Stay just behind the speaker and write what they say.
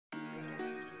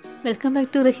Welcome back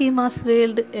to Raheema's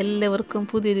world. എല്ലാവർക്കും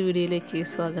പുതിയൊരു വീഡിയോയിലേക്ക്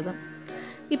സ്വാഗതം.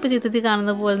 ഇപ്പോൾ ചിത്രത്തിൽ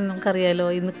കാണുന്ന പോലെ നമുക്കറിയാലോ,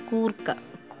 ഇന്ന് കൂർക്ക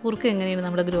എങ്ങനെയാണ്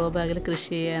നമ്മുടെ ഗ്രോ ബാഗിൽ കൃഷി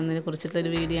ചെയ്യുക എന്നതിനെ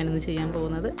കുറിച്ചിട്ടുള്ളൊരു വീഡിയോ ആണ് ഇന്ന് ചെയ്യാൻ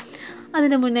പോകുന്നത്.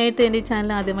 അതിന് മുന്നായിട്ട് എൻ്റെ ഈ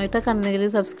ചാനൽ ആദ്യമായിട്ട് കാണുന്നെങ്കിൽ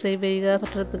സബ്സ്ക്രൈബ് ചെയ്യുക.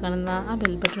 തൊട്ടടുത്ത് കാണുന്ന ആ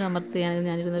ബെൽ ബട്ടൺ അമർത്തുകയാണെങ്കിൽ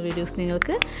ഞാനിരുന്ന വീഡിയോസ്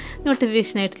നിങ്ങൾക്ക്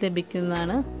നോട്ടിഫിക്കേഷനായിട്ട്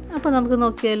ലഭിക്കുന്നതാണ്. അപ്പോൾ നമുക്ക്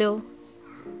നോക്കിയാലോ.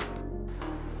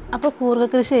 അപ്പോൾ കൂർക്ക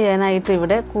കൃഷി ചെയ്യാനായിട്ട്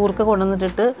ഇവിടെ കൂർക്ക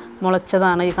കൊണ്ടുവന്നിട്ടിട്ട്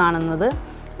മുളച്ചതാണ് ഈ കാണുന്നത്.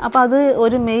 അപ്പോൾ അത്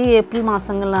ഒരു മെയ് ഏപ്രിൽ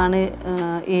മാസങ്ങളിലാണ്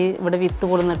ഇവിടെ വിത്ത്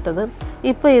കൊടുന്നിട്ടത്.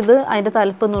 ഇപ്പോൾ ഇത് അതിൻ്റെ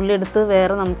തലപ്പ് നുള്ളിയെടുത്ത്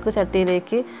വേറെ നമുക്ക്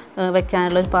ചട്ടിയിലേക്ക്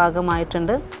വെക്കാനുള്ളൊരു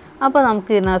പാകമായിട്ടുണ്ട്. അപ്പോൾ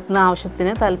നമുക്ക് ഇതിനകത്ത്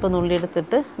ആവശ്യത്തിന് തലപ്പ്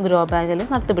നുള്ളിയെടുത്തിട്ട് ഗ്രോ ബാഗിൽ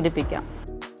നട്ടുപിടിപ്പിക്കാം.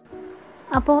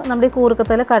 അപ്പോൾ നമ്മുടെ ഈ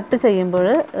കൂർക്കത്തല കട്ട് ചെയ്യുമ്പോൾ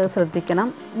ശ്രദ്ധിക്കണം,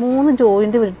 3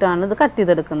 ജോയിൻറ്റ് വിട്ടിട്ടാണ് ഇത് കട്ട്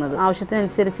ചെയ്തെടുക്കുന്നത്.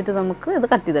 ആവശ്യത്തിനനുസരിച്ചിട്ട് നമുക്ക് ഇത്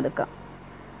കട്ട് ചെയ്തെടുക്കാം.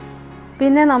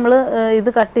 പിന്നെ നമ്മൾ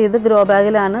ഇത് കട്ട് ചെയ്ത് ഗ്രോ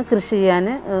ബാഗിലാണ് കൃഷി ചെയ്യാൻ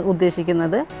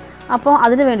ഉദ്ദേശിക്കുന്നത്. അപ്പോൾ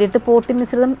അതിന് വേണ്ടിയിട്ട് പോട്ടി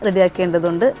മിശ്രിതം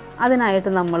റെഡിയാക്കേണ്ടതുണ്ട്. അതിനായിട്ട്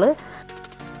നമ്മൾ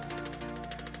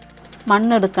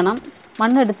മണ്ണെടുക്കണം.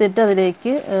 മണ്ണെടുത്തിട്ട്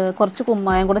അതിലേക്ക് കുറച്ച്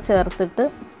കുമ്മായം കൂടെ ചേർത്തിട്ട്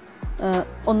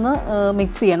ഒന്ന്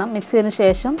മിക്സ് ചെയ്യണം. മിക്സ് ചെയ്തതിന്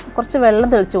ശേഷം കുറച്ച് വെള്ളം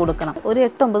തെളിച്ച് കൊടുക്കണം. ഒരു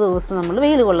 8-9 ദിവസം നമ്മൾ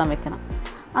വെയിൽ കൊള്ളാൻ വെക്കണം.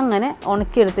 അങ്ങനെ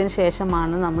ഉണക്കിയെടുത്തതിന്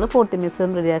ശേഷമാണ് നമ്മൾ പോട്ടി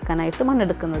മിശ്രിതം റെഡിയാക്കാനായിട്ട്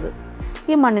മണ്ണെടുക്കുന്നത്.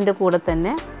 ഈ മണ്ണിൻ്റെ കൂടെ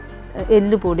തന്നെ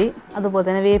എല്ലുപൊടി, അതുപോലെ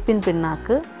തന്നെ വേപ്പിൻ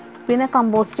പിണ്ണാക്ക്, പിന്നെ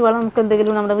കമ്പോസ്റ്റ് വളം നമുക്ക്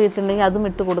എന്തെങ്കിലും നമ്മുടെ വീട്ടിലുണ്ടെങ്കിൽ അതും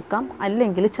ഇട്ട് കൊടുക്കാം.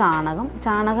 അല്ലെങ്കിൽ ചാണകം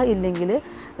ഇല്ലെങ്കിൽ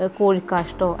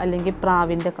കോഴിക്കാഷ്ടോ അല്ലെങ്കിൽ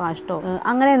പ്രാവിൻ്റെ കാഷ്ടോ,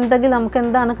 അങ്ങനെ എന്തെങ്കിലും നമുക്ക്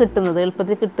എന്താണ് കിട്ടുന്നത്,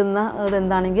 എളുപ്പത്തിൽ കിട്ടുന്ന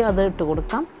ഇതെന്താണെങ്കിൽ അത് ഇട്ട്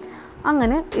കൊടുക്കാം.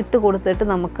 അങ്ങനെ ഇട്ട് കൊടുത്തിട്ട്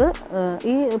നമുക്ക്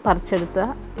ഈ പറിച്ചെടുത്ത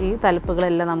ഈ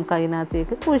തലപ്പുകളെല്ലാം നമുക്ക്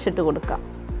അതിനകത്തേക്ക് കുഴിച്ചിട്ട് കൊടുക്കാം.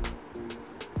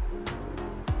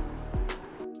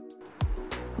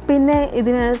 പിന്നെ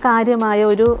ഇതിന് കാര്യമായ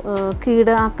ഒരു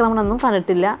കീടാക്രമണമൊന്നും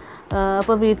കണ്ടിട്ടില്ല.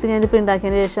 അപ്പോൾ വീട്ടിൽ ഞാനിപ്പോൾ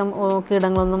ഉണ്ടാക്കിയതിന് ശേഷം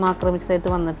കീടങ്ങളൊന്നും ആക്രമിച്ചതായിട്ട്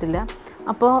വന്നിട്ടില്ല.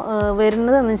 അപ്പോൾ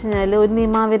വരുന്നതെന്ന് വെച്ച് കഴിഞ്ഞാൽ ഒരു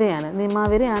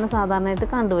നിമാവിരയാണ് സാധാരണയായിട്ട്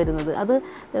കണ്ടുവരുന്നത്. അത്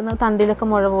തണ്ടിലൊക്കെ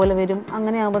മുഴ പോലെ വരും.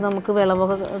 അങ്ങനെ ആകുമ്പോൾ നമുക്ക്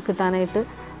വിളവൊക്കെ കിട്ടാനായിട്ട്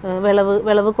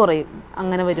വിളവ് കുറയും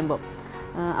അങ്ങനെ വരുമ്പോൾ.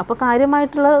 അപ്പോൾ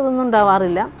കാര്യമായിട്ടുള്ളതൊന്നും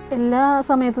ഉണ്ടാവാറില്ല. എല്ലാ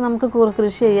സമയത്തും നമുക്ക് കൂർക്ക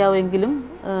കൃഷി ചെയ്യാമെങ്കിലും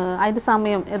അതിൻ്റെ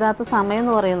യഥാർത്ഥ സമയം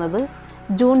എന്ന് പറയുന്നത്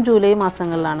ജൂൺ ജൂലൈ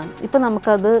മാസങ്ങളിലാണ്. ഇപ്പോൾ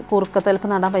നമുക്കത് കൂർക്കത്തലപ്പ്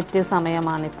നടാൻ പറ്റിയ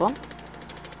സമയമാണിപ്പോൾ.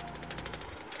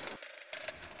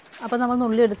 അപ്പോൾ നമ്മൾ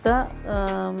നുള്ളിയെടുത്ത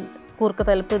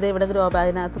കൂർക്കത്തലപ്പ് ഇത് ഇവിടെ ഗ്രോ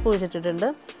ബാഗിനകത്ത് കുഴിച്ചിട്ടിട്ടുണ്ട്.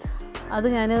 അത്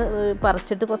ഞാൻ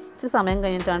പറിച്ചിട്ട് കുറച്ച് സമയം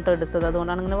കഴിഞ്ഞിട്ടാണ് എടുത്തത്.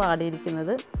 അതുകൊണ്ടാണ് ഇങ്ങനെ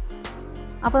വാടിയിരിക്കുന്നത്.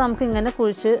 അപ്പോൾ നമുക്കിങ്ങനെ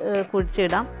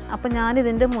കുഴിച്ചിടാം. അപ്പോൾ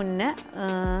ഞാനിതിൻ്റെ മുന്നേ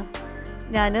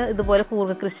ഞാൻ ഇതുപോലെ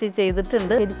കൂർക്ക കൃഷി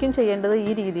ചെയ്തിട്ടുണ്ട്. ശരിക്കും ചെയ്യേണ്ടത് ഈ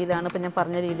രീതിയിലാണ്, ഇപ്പോൾ ഞാൻ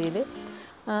പറഞ്ഞ രീതിയിൽ.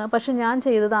 പക്ഷെ ഞാൻ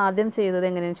ആദ്യം ചെയ്തത്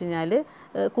എങ്ങനെയാണെന്ന് വെച്ച് കഴിഞ്ഞാൽ,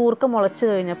 കൂർക്ക മുളച്ച്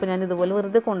കഴിഞ്ഞപ്പോൾ ഞാൻ ഇതുപോലെ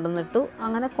വെറുതെ കൊണ്ടുവന്നിട്ടു.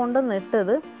 അങ്ങനെ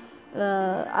കൊണ്ടുവന്നിട്ടത്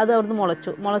അത് അവിടുന്ന്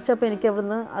മുളച്ചപ്പോൾ എനിക്ക്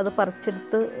അവിടുന്ന് അത്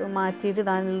പറിച്ചെടുത്ത്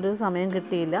മാറ്റിയിട്ടിടാനുള്ളൊരു സമയം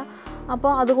കിട്ടിയില്ല.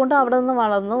 അപ്പോൾ അതുകൊണ്ട് അവിടെ നിന്ന്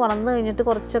വളർന്നു കഴിഞ്ഞിട്ട്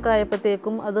കുറച്ചൊക്കെ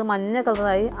ആയപ്പോഴത്തേക്കും അത് മഞ്ഞ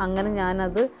കളറായി. അങ്ങനെ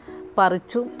ഞാനത്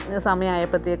പറിച്ചു.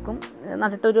 സമയമായപ്പോഴത്തേക്കും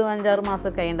നട്ടിട്ടൊരു 5-6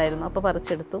 മാസമൊക്കെ ആയിട്ടുണ്ടായിരുന്നു. അപ്പോൾ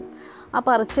പറിച്ചെടുത്തു. ആ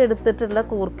പറിച്ചെടുത്തിട്ടുള്ള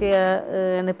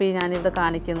കൂർക്കയാണ് ഇപ്പോൾ ഞാനിവിടെ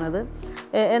കാണിക്കുന്നത്.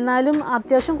 എന്നാലും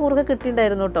അത്യാവശ്യം കൂർക്ക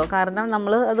കിട്ടിയിട്ടുണ്ടായിരുന്നു കേട്ടോ. കാരണം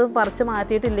നമ്മൾ അത് പറിച്ച്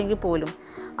മാറ്റിയിട്ടില്ലെങ്കിൽ പോലും.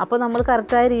 അപ്പോൾ നമ്മൾ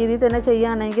കറക്റ്റായ രീതിയിൽ തന്നെ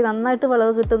ചെയ്യുകയാണെങ്കിൽ നന്നായിട്ട്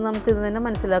വിളവ് കിട്ടുമെന്ന് നമുക്ക് ഇത് തന്നെ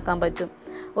മനസ്സിലാക്കാൻ പറ്റും.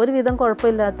 ഒരുവിധം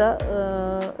കുഴപ്പമില്ലാത്ത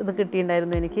ഇത്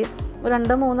കിട്ടിയിട്ടുണ്ടായിരുന്നു എനിക്ക്.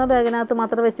 2-3 ബാഗിനകത്ത്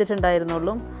മാത്രമേ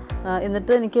വെച്ചിട്ടുണ്ടായിരുന്നുള്ളൂ.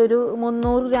 എന്നിട്ട് എനിക്കൊരു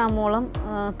 300 ഗ്രാമോളം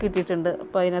കിട്ടിയിട്ടുണ്ട്.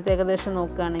 അപ്പോൾ അതിനകത്ത് ഏകദേശം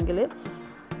നോക്കുകയാണെങ്കിൽ.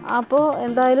 അപ്പോൾ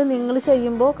എന്തായാലും നിങ്ങൾ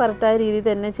ചെയ്യുമ്പോൾ കറക്റ്റായ രീതിയിൽ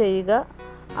തന്നെ ചെയ്യുക.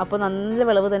 അപ്പോൾ നല്ല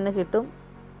വിളവ് തന്നെ കിട്ടും.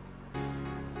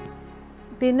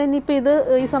 പിന്നെ ഇനിയിപ്പോൾ ഇത്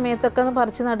ഈ സമയത്തൊക്കെ ഒന്ന്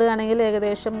പറിച്ച് നടുകയാണെങ്കിൽ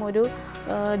ഏകദേശം ഒരു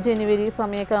ജനുവരി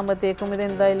സമയമൊക്കെ ആകുമ്പോഴത്തേക്കും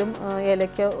ഇതെന്തായാലും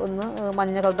ഇലയ്ക്ക് ഒന്ന്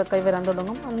മഞ്ഞ കളറൊക്കെ വരാൻ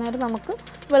തുടങ്ങും. അന്നേരം നമുക്ക്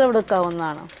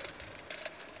വിളവെടുക്കാവുന്നതാണ്.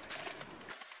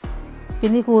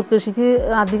 പിന്നെ ഈ കൂർക്ക കൃഷിക്ക്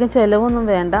അധികം ചിലവൊന്നും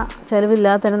വേണ്ട.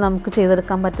 ചിലവില്ലാതെ തന്നെ നമുക്ക്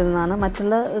ചെയ്തെടുക്കാൻ പറ്റുന്നതാണ്,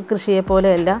 മറ്റുള്ള കൃഷിയെ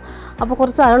പോലെയല്ല. അപ്പോൾ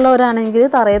കുറച്ച് ആളുള്ളവരാണെങ്കിൽ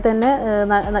തറയിൽ തന്നെ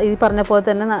ഈ പറഞ്ഞ പോലെ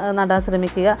തന്നെ നടാൻ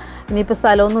ശ്രമിക്കുക. ഇനിയിപ്പോൾ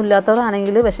സ്ഥലമൊന്നും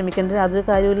ഇല്ലാത്തവരാണെങ്കിൽ വിഷമിക്കേണ്ട യാതൊരു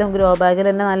കാര്യമില്ല. ഗ്രോ ബാഗിൽ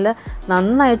തന്നെ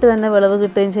നന്നായിട്ട് തന്നെ വിളവ്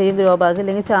കിട്ടുകയും ചെയ്യും. ഗ്രോ ബാഗ്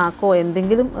അല്ലെങ്കിൽ ചാക്കോ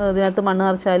എന്തെങ്കിലും ഇതിനകത്ത് മണ്ണ്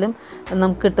നിറച്ചാലും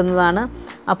നമുക്ക് കിട്ടുന്നതാണ്.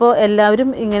 അപ്പോൾ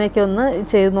എല്ലാവരും ഇങ്ങനെയൊക്കെ ഒന്ന്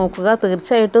ചെയ്ത് നോക്കുക.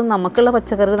 തീർച്ചയായിട്ടും നമുക്കുള്ള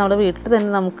പച്ചക്കറികൾ നമ്മുടെ വീട്ടിൽ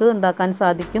തന്നെ നമുക്ക് ഉണ്ടാക്കാൻ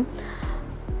സാധിക്കും.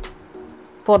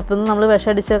 പുറത്തുനിന്ന് നമ്മൾ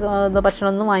വിഷമടിച്ച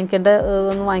ഭക്ഷണമൊന്നും വാങ്ങിക്കേണ്ട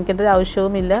ഒരു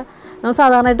ആവശ്യവുമില്ല. നമ്മൾ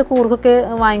സാധാരണയായിട്ട് കൂർക്കൊക്കെ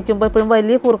വാങ്ങിക്കുമ്പോൾ എപ്പോഴും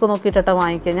വലിയ കൂർക്ക നോക്കിയിട്ടാണ്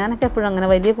വാങ്ങിക്കുക. ഞാനൊക്കെ എപ്പോഴും അങ്ങനെ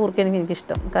വലിയ കൂർക്ക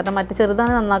എനിക്കിഷ്ടം. കാരണം മറ്റു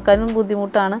ചെറുതാണ് നന്നാക്കാനും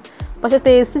ബുദ്ധിമുട്ടാണ്. പക്ഷേ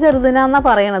ടേസ്റ്റ് ചെറുതിനാണെന്നാണ്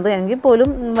പറയണത്. എങ്കിൽ പോലും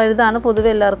വലുതാണ്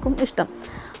പൊതുവെ എല്ലാവർക്കും ഇഷ്ടം.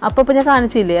 അപ്പോൾ ഞാൻ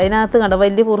കാണിച്ചില്ലേ, അതിനകത്ത് കണ്ടോ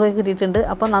വലിയ കൂർക്ക കിട്ടിയിട്ടുണ്ട്.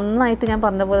 അപ്പോൾ നന്നായിട്ട് ഞാൻ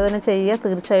പറഞ്ഞ പോലെ തന്നെ ചെയ്യുക.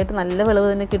 തീർച്ചയായിട്ടും നല്ല വിളവ്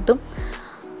തന്നെ കിട്ടും.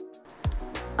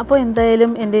 അപ്പോൾ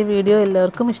എന്തായാലും എൻ്റെ വീഡിയോ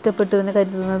എല്ലാവർക്കും ഇഷ്ടപ്പെട്ടു എന്ന്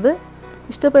കരുതുന്നത്.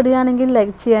 ഇഷ്ടപ്പെടുകയാണെങ്കിൽ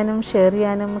ലൈക്ക് ചെയ്യാനും ഷെയർ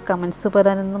ചെയ്യാനും കമൻറ്റ്സ്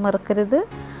പറയാനൊന്നും മറക്കരുത്.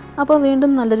 അപ്പോൾ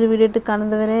വീണ്ടും നല്ലൊരു വീഡിയോ ആയിട്ട്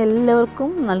കാണുന്നവരെ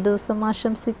എല്ലാവർക്കും നല്ല ദിവസം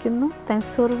ആശംസിക്കുന്നു.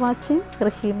 Thanks for watching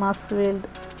Raheema's world.